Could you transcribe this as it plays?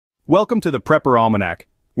Welcome to the Prepper Almanac.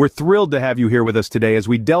 We're thrilled to have you here with us today as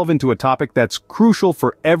we delve into a topic that's crucial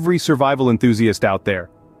for every survival enthusiast out there.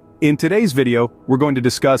 In today's video, we're going to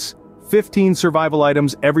discuss 15 survival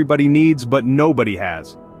items everybody needs but nobody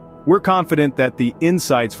has. We're confident that the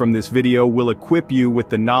insights from this video will equip you with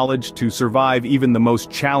the knowledge to survive even the most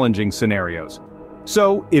challenging scenarios.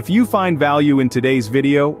 So, if you find value in today's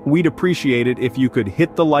video, we'd appreciate it if you could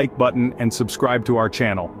hit the like button and subscribe to our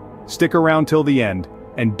channel. Stick around till the end,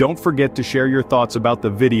 and don't forget to share your thoughts about the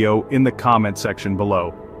video in the comment section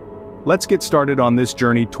below. Let's get started on this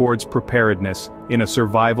journey towards preparedness in a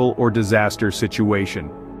survival or disaster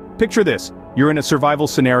situation. Picture this, you're in a survival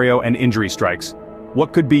scenario and injury strikes.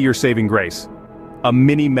 What could be your saving grace? A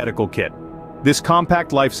mini medical kit. This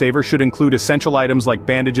compact lifesaver should include essential items like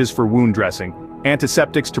bandages for wound dressing,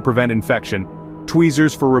 antiseptics to prevent infection,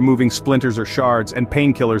 tweezers for removing splinters or shards, and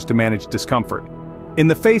painkillers to manage discomfort. In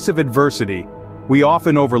the face of adversity, we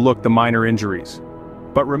often overlook the minor injuries.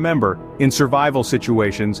 But remember, in survival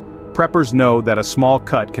situations, preppers know that a small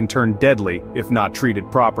cut can turn deadly if not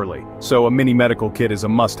treated properly, so a mini medical kit is a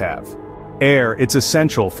must-have. Air, it's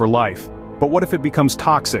essential for life. But what if it becomes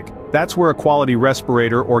toxic? That's where a quality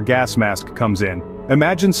respirator or gas mask comes in.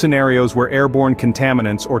 Imagine scenarios where airborne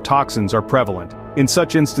contaminants or toxins are prevalent. In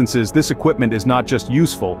such instances, this equipment is not just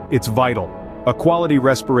useful, it's vital. A quality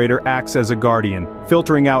respirator acts as a guardian,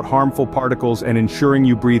 filtering out harmful particles and ensuring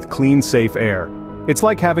you breathe clean, safe air. It's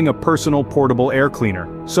like having a personal portable air cleaner,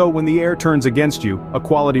 so when the air turns against you, a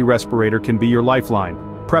quality respirator can be your lifeline.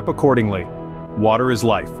 Prep accordingly. Water is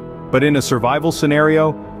life. But in a survival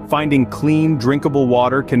scenario, finding clean, drinkable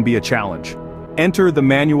water can be a challenge. Enter the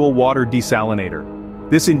manual water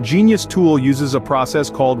desalinator. This ingenious tool uses a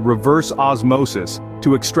process called reverse osmosis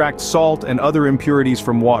to extract salt and other impurities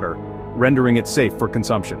from water, rendering it safe for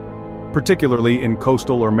consumption. Particularly in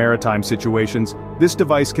coastal or maritime situations, this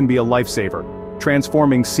device can be a lifesaver,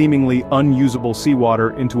 transforming seemingly unusable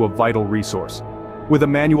seawater into a vital resource. With a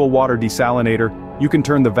manual water desalinator, you can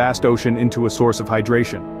turn the vast ocean into a source of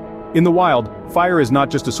hydration. In the wild, fire is not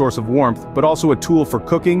just a source of warmth, but also a tool for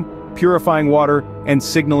cooking, purifying water, and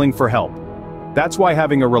signaling for help. That's why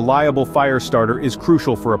having a reliable fire starter is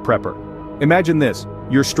crucial for a prepper. Imagine this,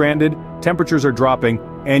 you're stranded, temperatures are dropping,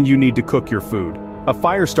 and you need to cook your food. A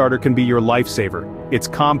fire starter can be your lifesaver. It's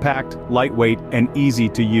compact, lightweight, and easy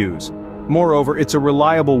to use. Moreover, it's a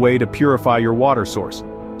reliable way to purify your water source.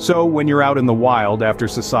 So when you're out in the wild after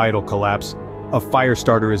societal collapse, a fire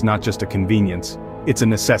starter is not just a convenience, it's a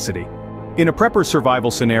necessity. In a prepper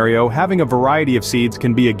survival scenario, having a variety of seeds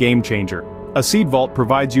can be a game changer. A seed vault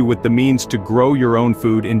provides you with the means to grow your own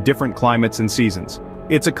food in different climates and seasons.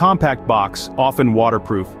 It's a compact box, often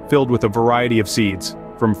waterproof, filled with a variety of seeds,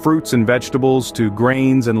 from fruits and vegetables to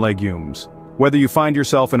grains and legumes. Whether you find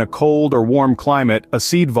yourself in a cold or warm climate, a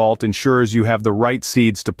seed vault ensures you have the right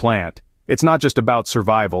seeds to plant. It's not just about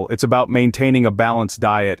survival, it's about maintaining a balanced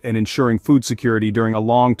diet and ensuring food security during a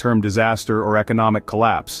long-term disaster or economic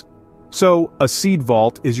collapse. So, a seed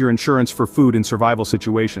vault is your insurance for food in survival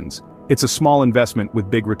situations. It's a small investment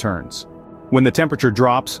with big returns. When the temperature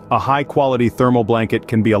drops, a high-quality thermal blanket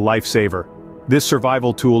can be a lifesaver. This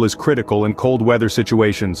survival tool is critical in cold weather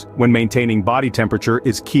situations, when maintaining body temperature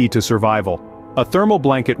is key to survival. A thermal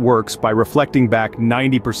blanket works by reflecting back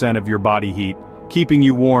 90% of your body heat, keeping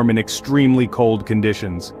you warm in extremely cold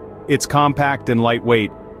conditions. It's compact and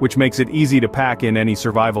lightweight, which makes it easy to pack in any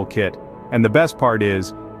survival kit. And the best part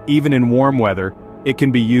is, even in warm weather, it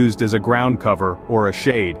can be used as a ground cover or a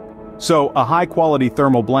shade. So, a high-quality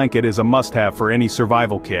thermal blanket is a must-have for any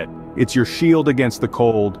survival kit. It's your shield against the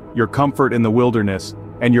cold, your comfort in the wilderness,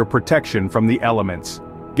 and your protection from the elements.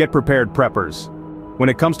 Get prepared, preppers. When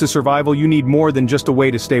it comes to survival, you need more than just a way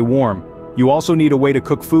to stay warm. You also need a way to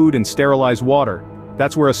cook food and sterilize water.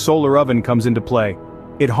 That's where a solar oven comes into play.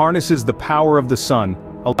 It harnesses the power of the sun,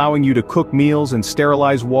 allowing you to cook meals and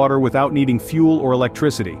sterilize water without needing fuel or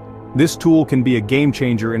electricity. This tool can be a game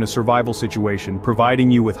changer in a survival situation, providing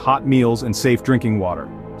you with hot meals and safe drinking water.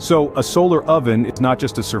 So, a solar oven is not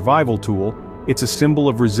just a survival tool, it's a symbol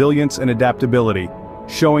of resilience and adaptability,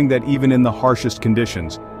 showing that even in the harshest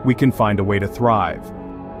conditions, we can find a way to thrive.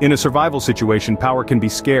 In a survival situation, power can be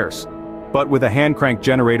scarce, but with a hand-crank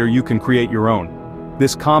generator you can create your own.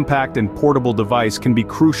 This compact and portable device can be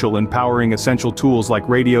crucial in powering essential tools like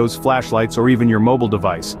radios, flashlights, or even your mobile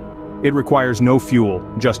device. It requires no fuel,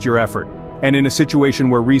 just your effort. And in a situation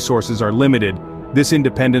where resources are limited, this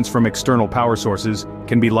independence from external power sources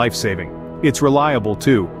can be life-saving. It's reliable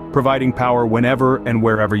too, providing power whenever and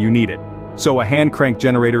wherever you need it. So a hand crank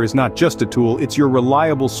generator is not just a tool, it's your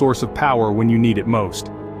reliable source of power when you need it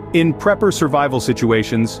most. In prepper survival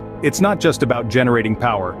situations, it's not just about generating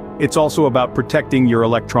power, it's also about protecting your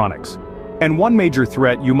electronics. And one major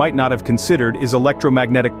threat you might not have considered is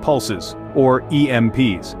electromagnetic pulses, or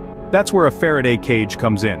EMPs. That's where a Faraday cage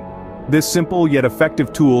comes in. This simple yet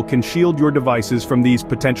effective tool can shield your devices from these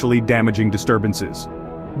potentially damaging disturbances.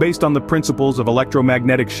 Based on the principles of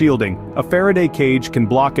electromagnetic shielding, a Faraday cage can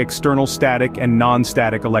block external static and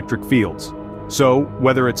non-static electric fields. So,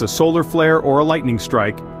 whether it's a solar flare or a lightning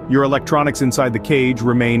strike, your electronics inside the cage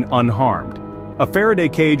remain unharmed. A Faraday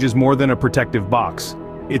cage is more than a protective box.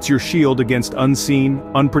 It's your shield against unseen,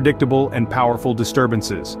 unpredictable, and powerful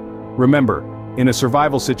disturbances. Remember, in a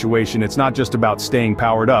survival situation, it's not just about staying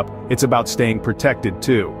powered up, it's about staying protected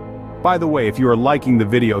too. By the way, if you are liking the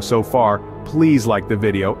video so far, please like the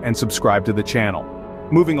video and subscribe to the channel.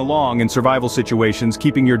 Moving along, in survival situations,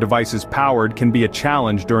 keeping your devices powered can be a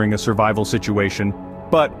challenge during a survival situation,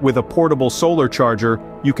 but with a portable solar charger,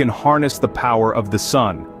 you can harness the power of the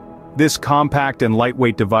sun. This compact and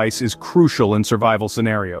lightweight device is crucial in survival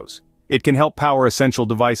scenarios. It can help power essential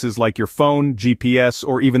devices like your phone, GPS,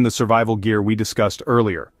 or even the survival gear we discussed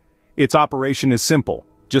earlier. Its operation is simple.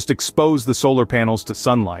 Just expose the solar panels to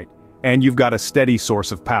sunlight, and you've got a steady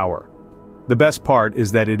source of power. The best part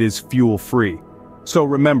is that it is fuel-free. So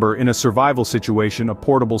remember, in a survival situation, a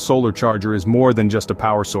portable solar charger is more than just a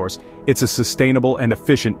power source, it's a sustainable and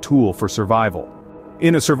efficient tool for survival.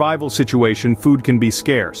 In a survival situation, food can be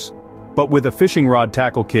scarce. But with a fishing rod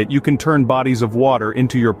tackle kit, you can turn bodies of water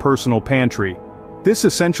into your personal pantry. This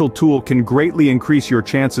essential tool can greatly increase your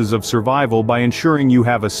chances of survival by ensuring you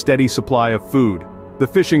have a steady supply of food. The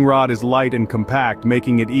fishing rod is light and compact,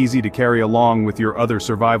 making it easy to carry along with your other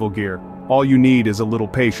survival gear. All you need is a little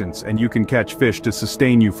patience, and you can catch fish to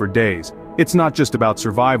sustain you for days. It's not just about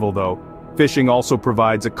survival though. Fishing also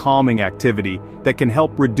provides a calming activity that can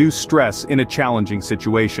help reduce stress in a challenging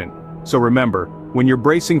situation. So remember, when you're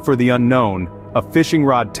bracing for the unknown, a fishing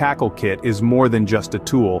rod tackle kit is more than just a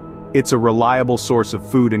tool, it's a reliable source of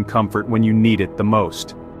food and comfort when you need it the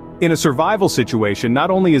most. In a survival situation,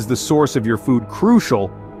 not only is the source of your food crucial,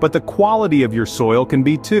 but the quality of your soil can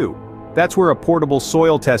be too. That's where a portable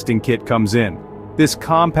soil testing kit comes in. This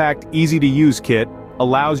compact, easy-to-use kit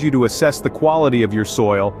allows you to assess the quality of your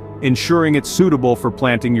soil, ensuring it's suitable for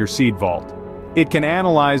planting your seed vault. It can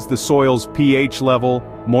analyze the soil's pH level,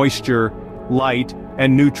 moisture, light,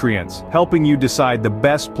 and nutrients, helping you decide the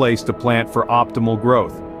best place to plant for optimal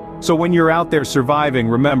growth. So when you're out there surviving,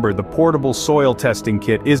 remember, the portable soil testing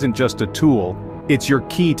kit isn't just a tool, it's your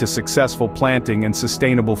key to successful planting and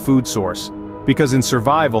sustainable food source. Because in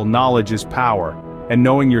survival, knowledge is power, and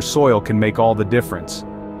knowing your soil can make all the difference.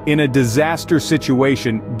 In a disaster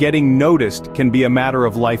situation, getting noticed can be a matter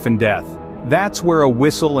of life and death. That's where a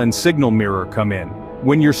whistle and signal mirror come in.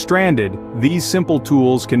 When you're stranded, these simple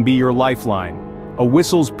tools can be your lifeline. A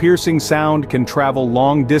whistle's piercing sound can travel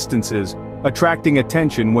long distances, attracting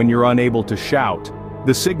attention when you're unable to shout.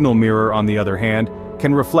 The signal mirror, on the other hand,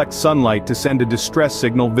 can reflect sunlight to send a distress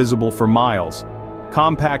signal visible for miles.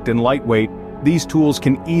 Compact and lightweight, these tools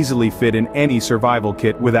can easily fit in any survival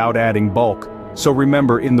kit without adding bulk. So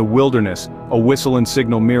remember, in the wilderness, a whistle and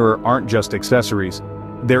signal mirror aren't just accessories.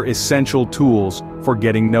 They're essential tools for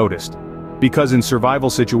getting noticed. Because in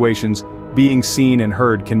survival situations, being seen and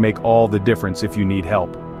heard can make all the difference if you need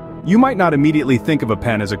help. You might not immediately think of a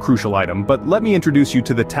pen as a crucial item, but let me introduce you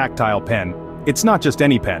to the Tactile pen. It's not just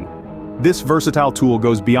any pen. This versatile tool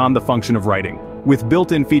goes beyond the function of writing. With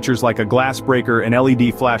built-in features like a glass breaker, an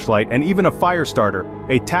LED flashlight, and even a fire starter,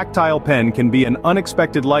 a Tactile pen can be an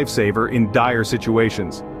unexpected lifesaver in dire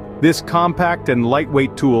situations. This compact and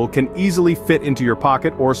lightweight tool can easily fit into your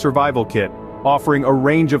pocket or survival kit, offering a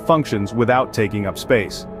range of functions without taking up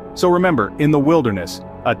space. So remember, in the wilderness,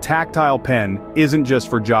 a Tactile pen isn't just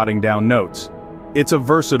for jotting down notes. It's a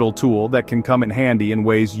versatile tool that can come in handy in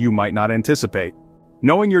ways you might not anticipate.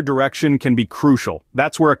 Knowing your direction can be crucial.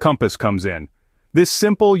 That's where a compass comes in. This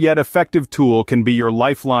simple yet effective tool can be your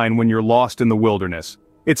lifeline when you're lost in the wilderness.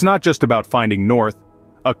 It's not just about finding north.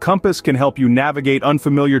 A compass can help you navigate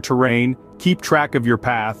unfamiliar terrain, keep track of your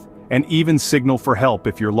path, and even signal for help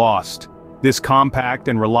if you're lost. This compact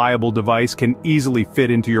and reliable device can easily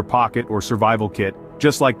fit into your pocket or survival kit,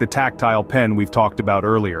 just like the Tactile pen we've talked about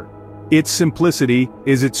earlier. Its simplicity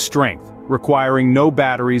is its strength, requiring no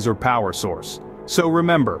batteries or power source. So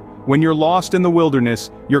remember, when you're lost in the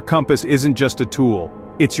wilderness, your compass isn't just a tool,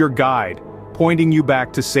 it's your guide, pointing you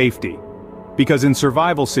back to safety. Because in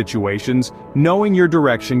survival situations, knowing your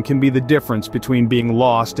direction can be the difference between being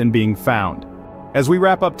lost and being found. As we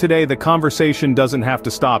wrap up today, the conversation doesn't have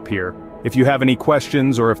to stop here. If you have any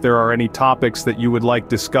questions or if there are any topics that you would like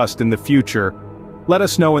discussed in the future, Let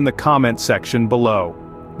us know in the comment section below.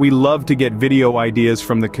 We love to get video ideas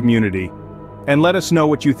from the community. And let us know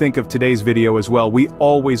what you think of today's video as well. We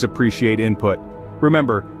always appreciate input.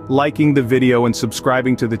 Remember, liking the video and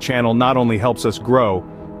subscribing to the channel not only helps us grow,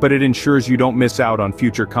 but it ensures you don't miss out on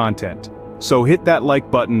future content. So hit that like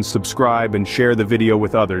button, subscribe, and share the video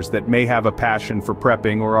with others that may have a passion for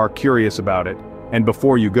prepping or are curious about it. And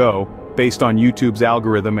before you go, based on YouTube's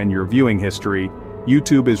algorithm and your viewing history,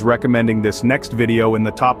 YouTube is recommending this next video in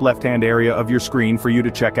the top left-hand area of your screen for you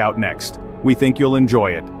to check out next. We think you'll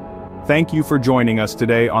enjoy it. Thank you for joining us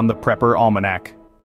today on the Prepper Almanac.